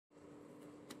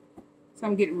So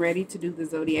I'm getting ready to do the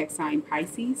zodiac sign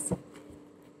Pisces.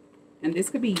 And this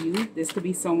could be you. This could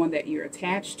be someone that you're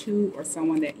attached to or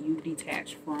someone that you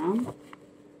detach from.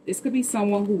 This could be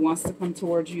someone who wants to come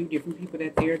towards you, different people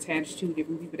that they're attached to,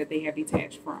 different people that they have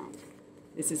detached from.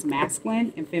 This is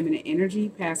masculine and feminine energy,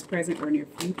 past, present, or near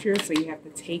future. So you have to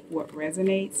take what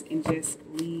resonates and just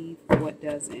leave what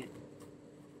doesn't.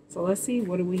 So let's see,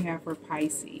 what do we have for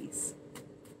Pisces?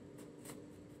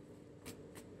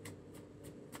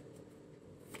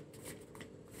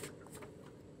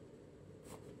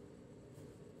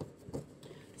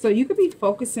 So you could be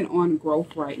focusing on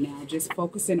growth right now, just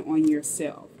focusing on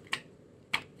yourself.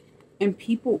 And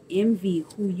people envy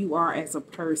who you are as a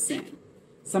person.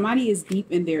 Somebody is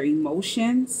deep in their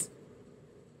emotions.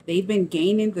 They've been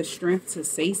gaining the strength to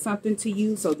say something to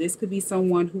you. So this could be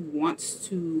someone who wants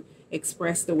to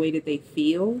express the way that they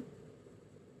feel.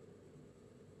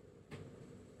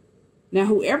 Now,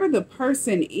 whoever the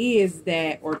person is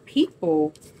that, or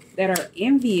people that are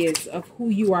envious of who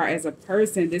you are as a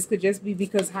person, this could just be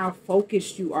because how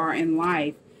focused you are in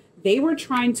life. They were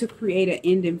trying to create an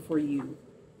ending for you.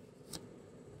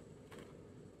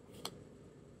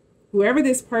 Whoever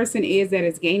this person is that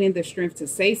is gaining the strength to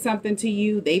say something to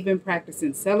you, they've been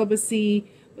practicing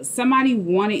celibacy, but somebody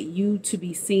wanted you to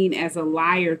be seen as a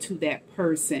liar to that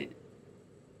person.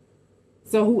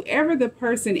 So whoever the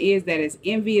person is that is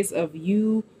envious of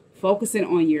you, focusing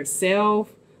on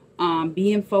yourself,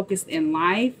 being focused in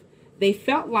life, they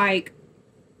felt like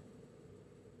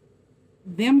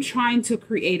them trying to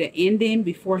create an ending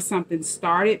before something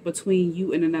started between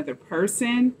you and another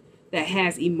person that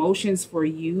has emotions for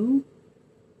you.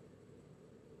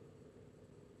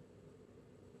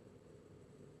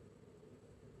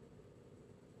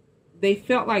 They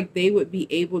felt like they would be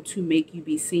able to make you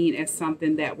be seen as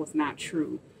something that was not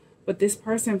true. But this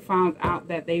person found out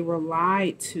that they were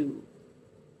lied to.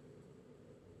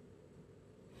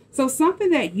 So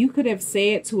something that you could have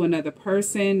said to another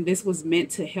person, this was meant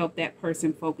to help that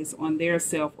person focus on their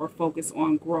self or focus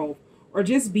on growth or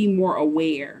just be more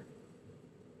aware.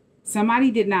 Somebody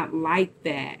did not like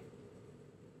that.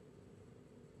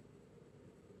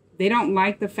 They don't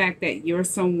like the fact that you're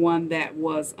someone that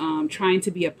was trying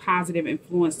to be a positive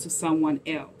influence to someone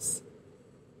else.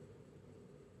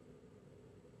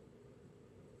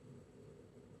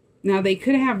 Now, they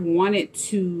could have wanted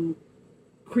to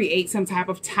create some type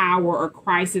of tower or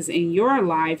crisis in your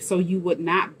life so you would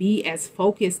not be as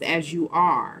focused as you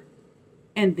are.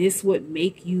 And this would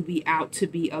make you be out to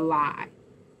be a lie.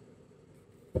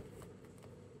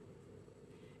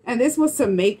 And this was to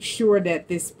make sure that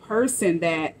this person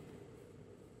that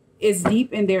is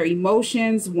deep in their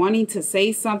emotions, wanting to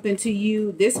say something to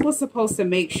you, this was supposed to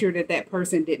make sure that that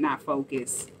person did not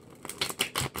focus.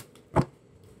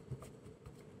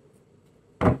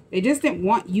 They just didn't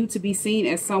want you to be seen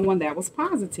as someone that was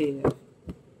positive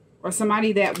or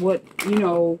somebody that would, you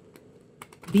know,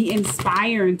 be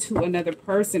inspiring to another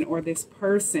person or this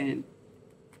person.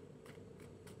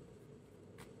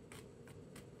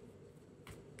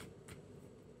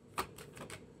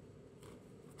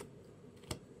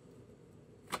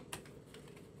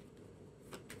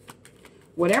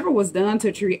 Whatever was done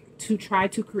to try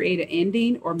to create an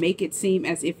ending or make it seem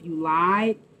as if you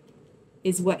lied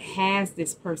is what has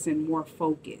this person more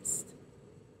focused.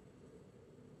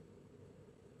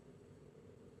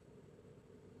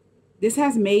 This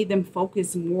has made them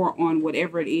focus more on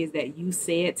whatever it is that you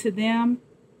said to them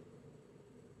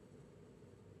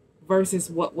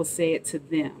versus what was said to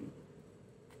them.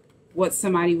 What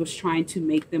somebody was trying to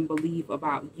make them believe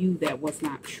about you that was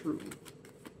not true.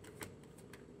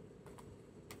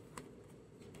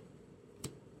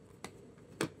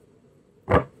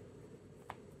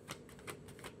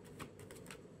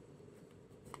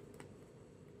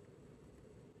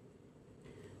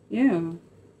 Yeah.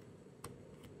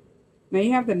 Now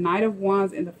you have the Knight of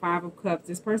Wands and the Five of Cups.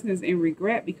 This person is in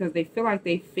regret because they feel like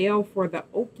they fell for the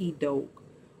okie doke,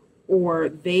 or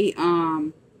they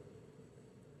kind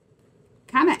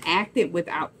of acted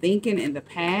without thinking in the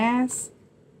past,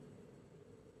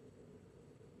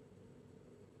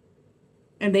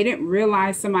 and they didn't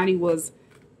realize somebody was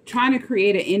trying to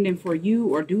create an ending for you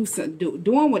or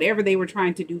doing whatever they were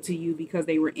trying to do to you because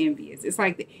they were envious. It's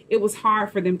like it was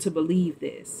hard for them to believe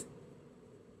this.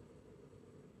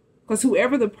 Because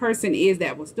whoever the person is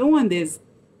that was doing this,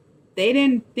 they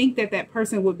didn't think that that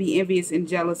person would be envious and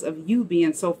jealous of you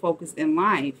being so focused in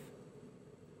life,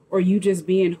 or you just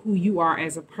being who you are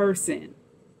as a person.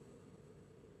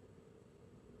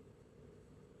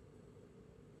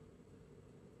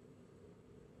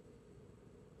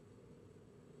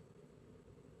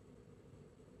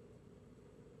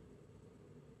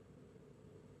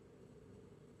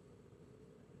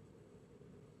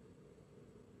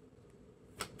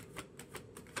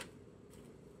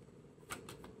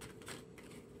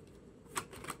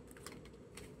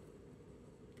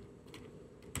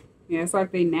 Yeah, it's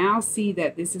like they now see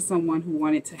that this is someone who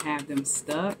wanted to have them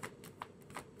stuck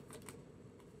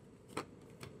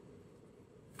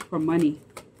for money.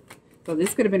 So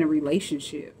this could have been a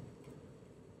relationship.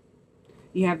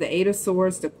 You have the Eight of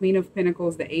Swords, the Queen of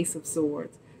Pentacles, the Ace of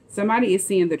Swords. Somebody is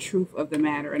seeing the truth of the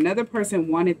matter. Another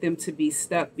person wanted them to be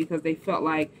stuck because they felt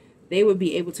like they would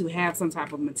be able to have some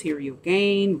type of material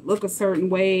gain, look a certain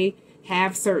way,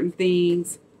 have certain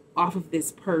things off of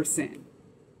this person.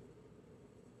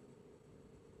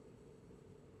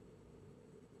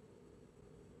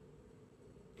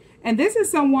 And this is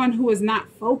someone who is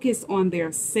not focused on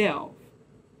their self.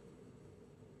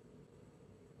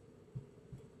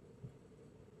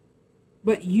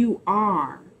 But you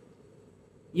are.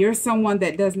 You're someone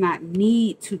that does not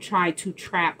need to try to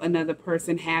trap another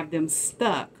person, have them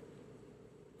stuck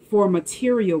for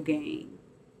material gain.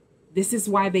 This is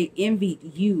why they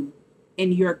envied you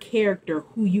and your character,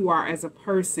 who you are as a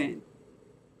person,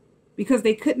 because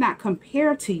they could not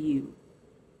compare to you.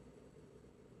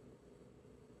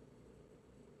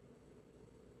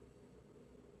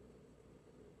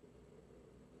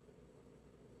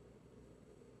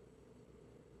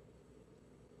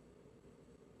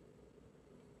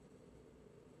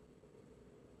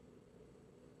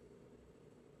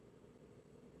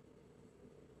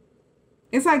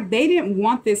 It's like they didn't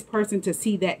want this person to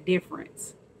see that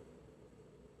difference.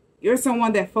 You're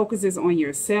someone that focuses on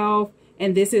yourself,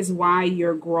 and this is why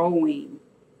you're growing.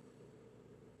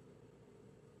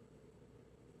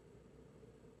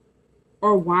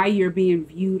 Or why you're being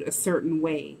viewed a certain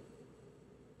way.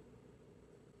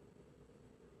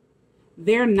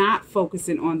 They're not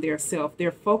focusing on their self.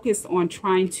 They're focused on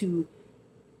trying to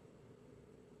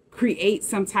create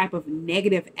some type of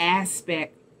negative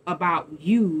aspect about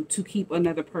you to keep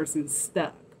another person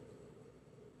stuck.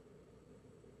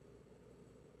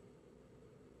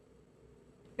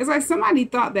 It's like somebody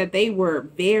thought that they were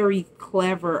very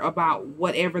clever about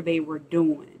whatever they were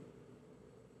doing.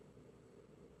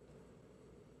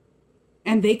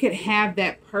 And they could have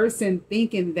that person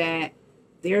thinking that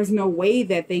there's no way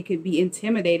that they could be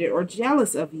intimidated or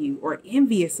jealous of you or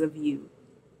envious of you.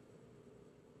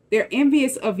 They're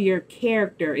envious of your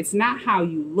character. It's not how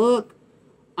you look.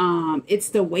 It's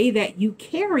the way that you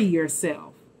carry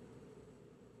yourself,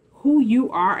 who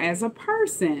you are as a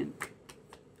person.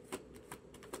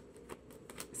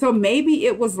 So maybe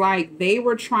it was like they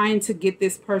were trying to get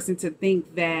this person to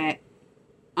think that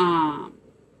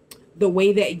the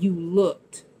way that you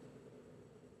looked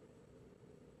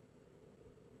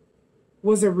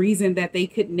was a reason that they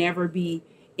could never be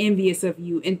envious of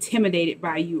you, intimidated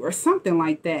by you, or something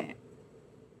like that.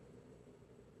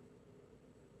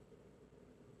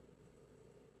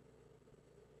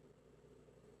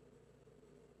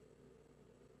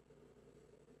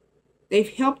 They've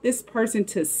helped this person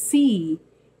to see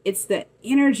it's the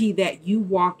energy that you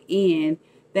walk in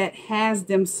that has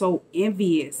them so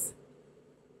envious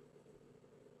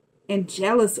and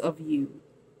jealous of you.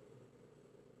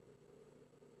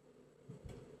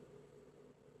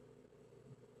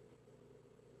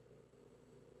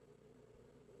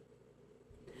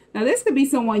 Now, this could be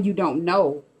someone you don't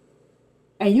know.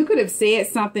 And you could have said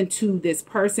something to this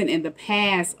person in the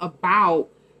past about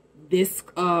this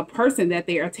person that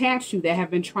they're attached to that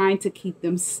have been trying to keep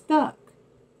them stuck.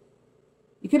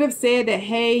 You could have said that,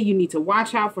 hey, you need to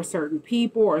watch out for certain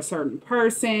people or a certain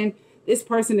person. This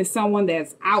person is someone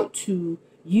that's out to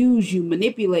use you,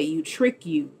 manipulate you, trick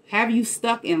you, have you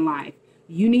stuck in life.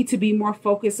 You need to be more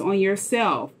focused on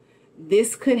yourself.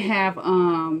 This could have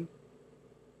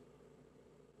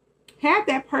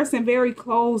that person very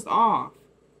closed off.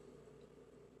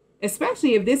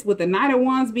 Especially if this, with the Knight of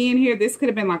Wands being here, this could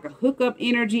have been like a hookup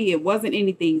energy. It wasn't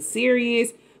anything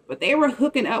serious, but they were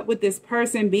hooking up with this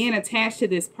person, being attached to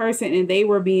this person, and they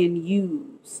were being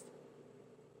used.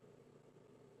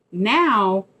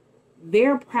 Now,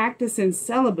 they're practicing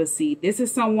celibacy. This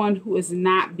is someone who is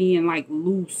not being like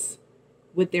loose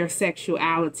with their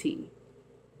sexuality.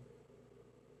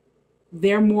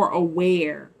 They're more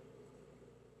aware.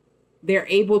 They're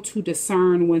able to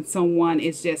discern when someone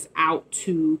is just out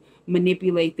to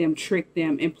manipulate them, trick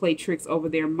them, and play tricks over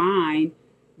their mind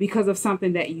because of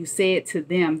something that you said to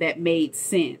them that made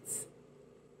sense.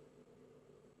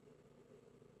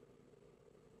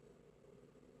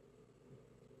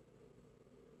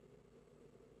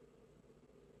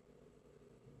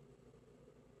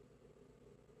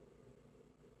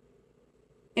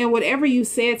 And whatever you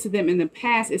said to them in the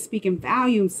past is speaking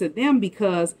volumes to them,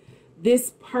 because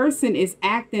this person is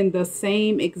acting the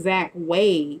same exact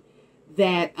way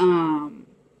that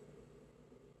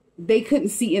they couldn't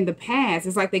see in the past.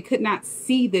 It's like they could not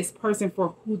see this person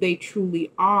for who they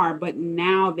truly are, but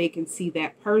now they can see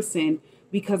that person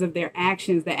because of their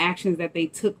actions, the actions that they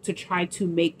took to try to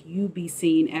make you be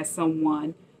seen as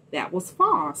someone that was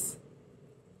false.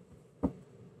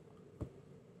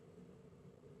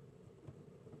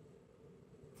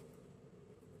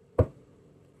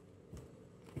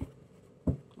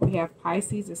 We have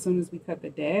Pisces as soon as we cut the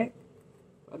deck.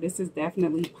 So this is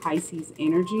definitely Pisces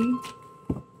energy.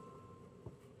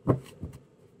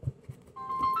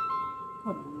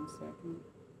 Hold on 1 second.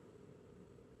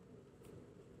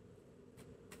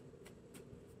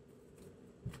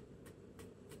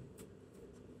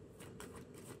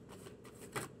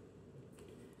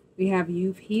 We have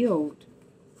you've healed.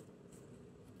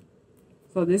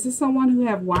 So this is someone who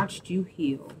have watched you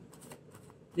heal.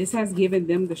 This has given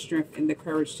them the strength and the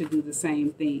courage to do the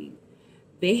same thing.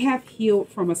 They have healed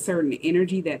from a certain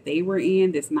energy that they were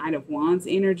in, this Knight of Wands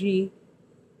energy.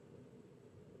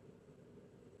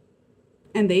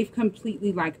 And they've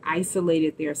completely like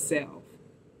isolated their self.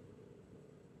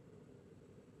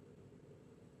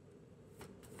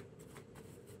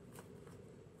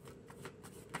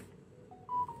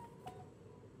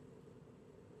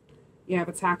 You have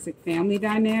a toxic family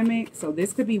dynamic. So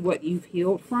this could be what you've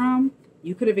healed from.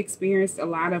 You could have experienced a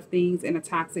lot of things in a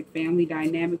toxic family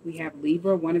dynamic. We have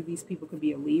Libra. One of these people could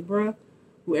be a Libra.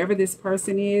 Whoever this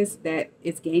person is that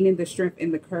is gaining the strength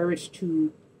and the courage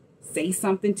to say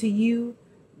something to you,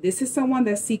 this is someone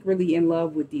that's secretly in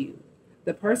love with you.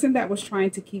 The person that was trying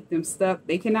to keep them stuck,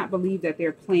 they cannot believe that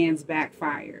their plans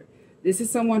backfired. This is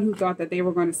someone who thought that they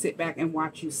were going to sit back and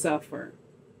watch you suffer.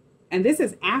 And this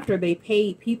is after they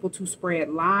paid people to spread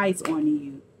lies on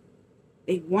you.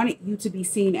 They wanted you to be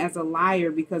seen as a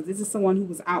liar because this is someone who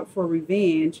was out for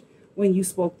revenge when you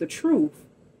spoke the truth.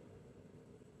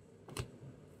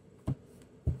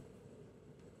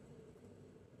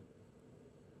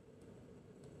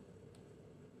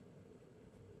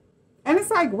 And it's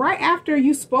like right after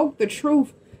you spoke the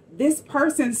truth, this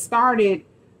person started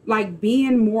like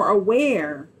being more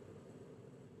aware.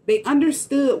 They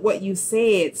understood what you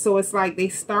said. So it's like they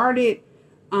started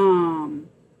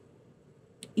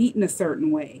eating a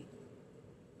certain way.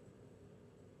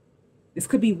 This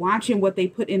could be watching what they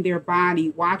put in their body,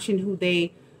 watching who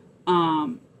they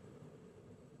allow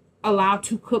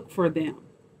to cook for them.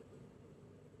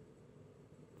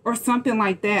 Or something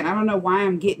like that. I don't know why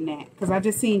I'm getting that. Because I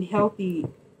just seen healthy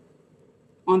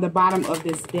on the bottom of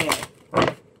this deck.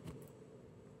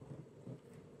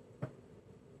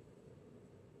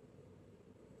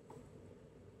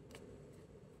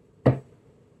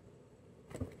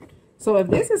 So if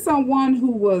this is someone who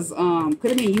was,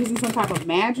 could have been using some type of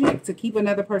magic to keep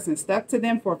another person stuck to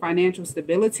them for financial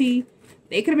stability,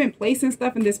 they could have been placing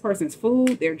stuff in this person's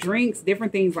food, their drinks,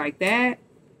 different things like that.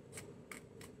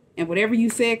 And whatever you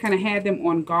said kind of had them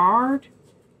on guard.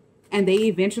 And they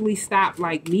eventually stopped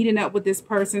like meeting up with this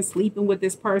person, sleeping with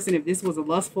this person if this was a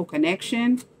lustful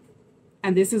connection.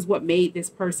 And this is what made this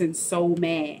person so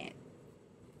mad.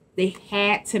 They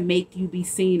had to make you be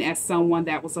seen as someone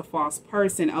that was a false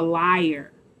person, a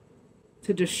liar,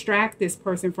 to distract this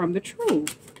person from the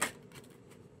truth.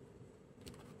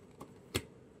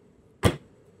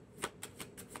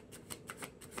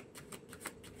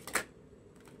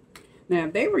 Now,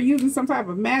 if they were using some type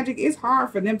of magic, it's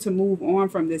hard for them to move on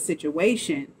from this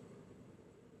situation.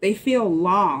 They feel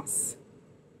lost.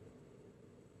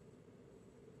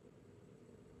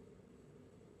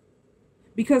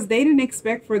 Because they didn't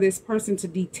expect for this person to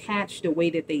detach the way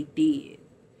that they did.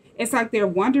 It's like they're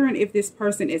wondering if this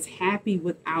person is happy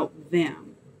without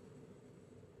them.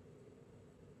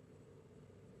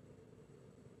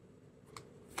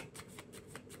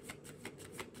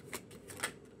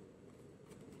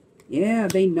 Yeah,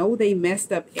 they know they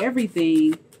messed up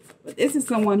everything, but this is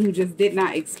someone who just did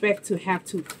not expect to have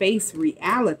to face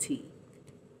reality.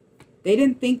 They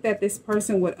didn't think that this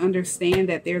person would understand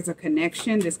that there's a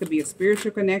connection. This could be a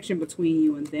spiritual connection between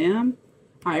you and them.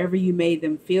 However you made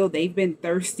them feel, they've been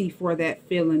thirsty for that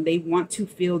feeling. They want to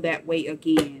feel that way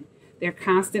again. They're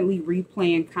constantly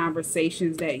replaying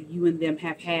conversations that you and them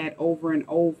have had over and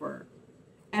over.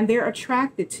 And they're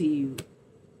attracted to you.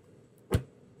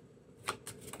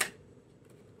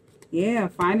 Yeah,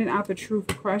 finding out the truth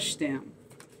crushed them.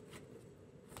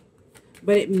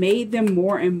 But it made them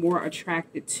more and more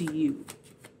attracted to you.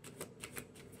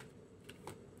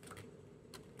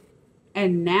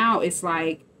 And now it's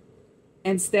like,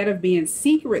 instead of being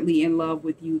secretly in love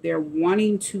with you, they're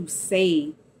wanting to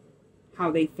say how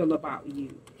they feel about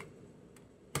you.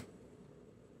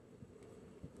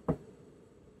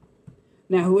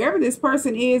 Now, whoever this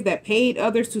person is that paid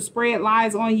others to spread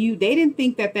lies on you, they didn't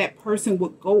think that that person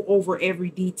would go over every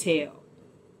detail,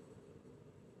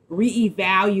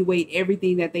 reevaluate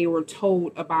everything that they were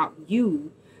told about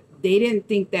you. They didn't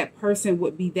think that person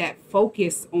would be that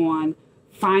focused on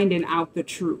finding out the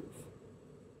truth.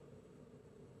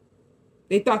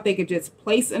 They thought they could just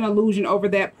place an illusion over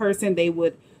that person. They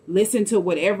would listen to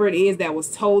whatever it is that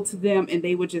was told to them, and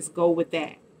they would just go with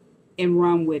that and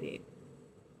run with it.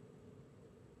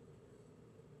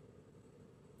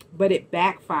 But it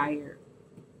backfired.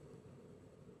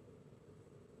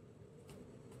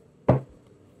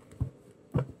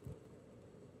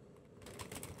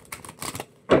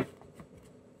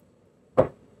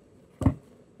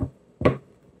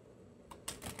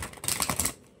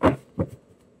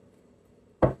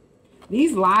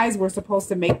 These lies were supposed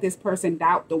to make this person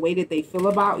doubt the way that they feel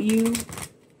about you,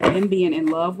 them being in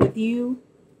love with you.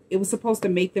 It was supposed to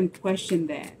make them question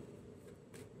that.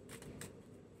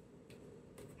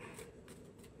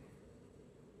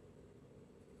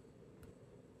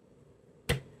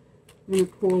 I'm going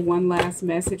to pull one last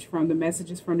message from the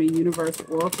Messages from the Universe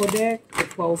Oracle deck to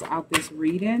close out this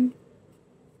reading.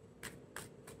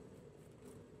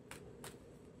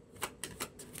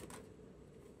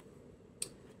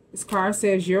 This card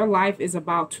says your life is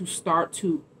about to start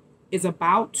to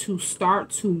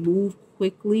move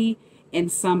quickly in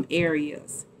some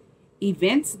areas.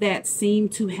 Events that seem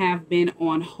to have been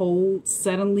on hold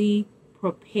suddenly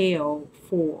propel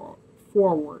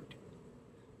forward.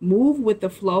 Move with the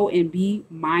flow and be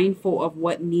mindful of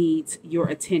what needs your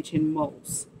attention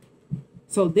most.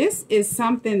 So this is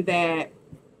something that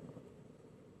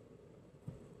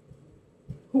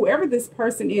whoever this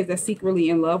person is that's secretly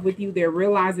in love with you, they're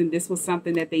realizing this was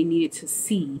something that they needed to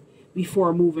see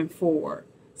before moving forward.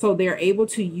 So they're able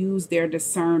to use their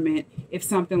discernment if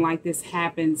something like this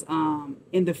happens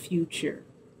in the future.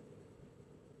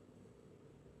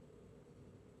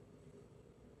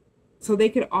 So they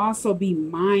could also be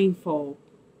mindful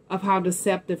of how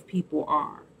deceptive people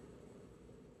are.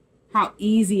 How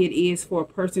easy it is for a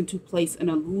person to place an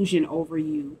illusion over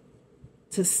you,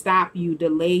 to stop you,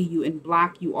 delay you, and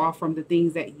block you off from the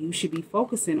things that you should be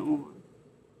focusing on.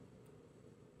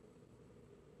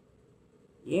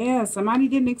 Yeah, somebody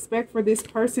didn't expect for this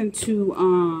person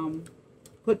to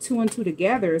put two and two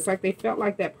together. It's like they felt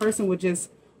like that person would just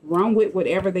run with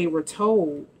whatever they were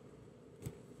told.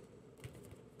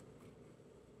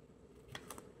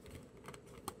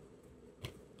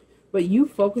 But you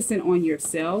focusing on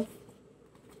yourself,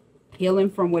 healing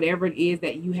from whatever it is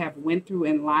that you have went through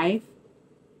in life,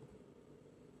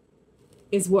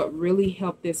 is what really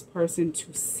helped this person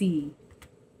to see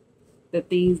the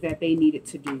things that they needed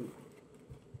to do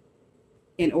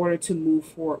in order to move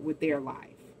forward with their life.